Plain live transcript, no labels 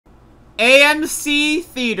AMC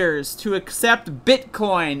theaters to accept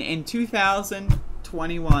Bitcoin in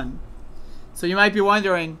 2021. So you might be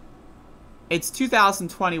wondering, it's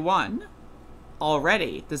 2021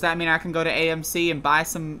 already. Does that mean I can go to AMC and buy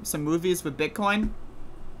some movies with Bitcoin?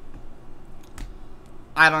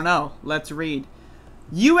 I don't know. Let's read.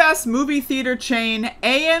 U.S. movie theater chain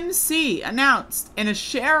AMC announced in a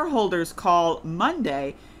shareholders call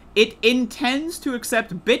Monday it intends to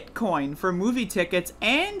accept Bitcoin for movie tickets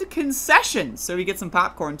and concessions, so we get some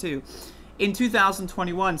popcorn too, in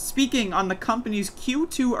 2021. Speaking on the company's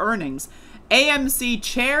Q2 earnings, AMC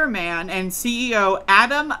chairman and CEO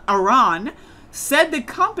Adam Aron said the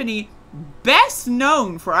company, best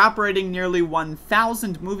known for operating nearly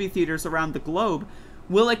 1,000 movie theaters around the globe,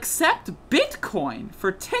 will accept Bitcoin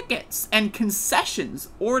for tickets and concessions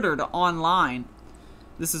ordered online.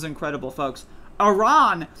 This is incredible, folks.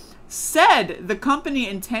 Aron said the company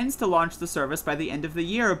intends to launch the service by the end of the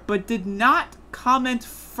year, but did not comment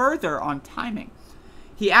further on timing.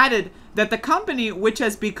 He added that the company, which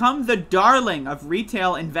has become the darling of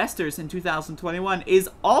retail investors in 2021, is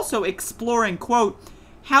also exploring, quote,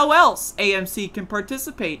 how else AMC can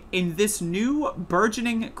participate in this new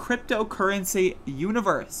burgeoning cryptocurrency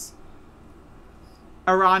universe.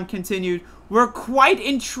 Aron continued, we're quite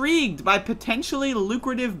intrigued by potentially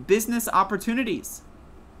lucrative business opportunities.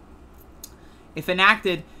 If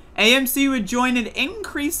enacted, AMC would join an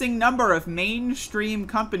increasing number of mainstream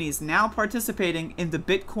companies now participating in the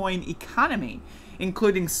Bitcoin economy,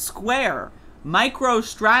 including Square,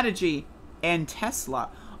 MicroStrategy, and Tesla,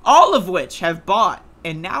 all of which have bought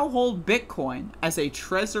and now hold Bitcoin as a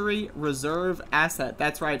treasury reserve asset.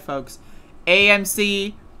 That's right, folks.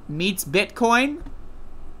 AMC meets Bitcoin.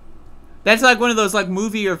 That's like one of those like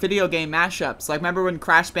movie or video game mashups. Like, remember when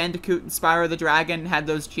Crash Bandicoot and Spyro the Dragon had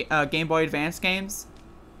those Game Boy Advance games?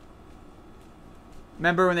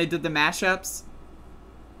 Remember when they did the mashups?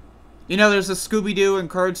 You know, there's a Scooby-Doo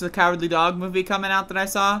and Courage the Cowardly Dog movie coming out that I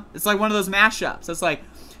saw. It's like one of those mashups. It's like,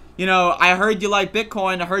 you know, I heard you like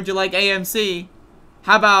Bitcoin. I heard you like AMC.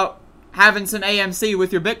 How about having some AMC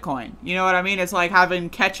with your Bitcoin? You know what I mean? It's like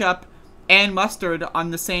having ketchup and mustard on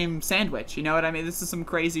the same sandwich. You know what I mean? This is some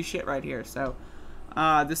crazy shit right here. So,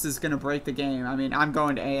 this is gonna break the game. I mean, I'm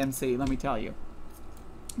going to AMC, let me tell you.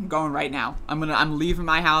 I'm going right now. I'm leaving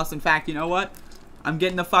my house. In fact, you know what? I'm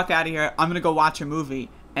getting the fuck out of here. I'm gonna go watch a movie.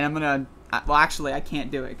 And I'm gonna, well, actually, I can't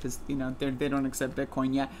do it because, you know, they don't accept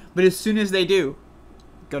Bitcoin yet. But as soon as they do,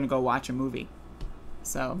 I'm gonna go watch a movie.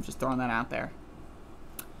 So, I'm just throwing that out there.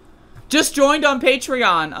 Just joined on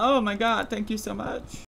Patreon. Oh my god, thank you so much.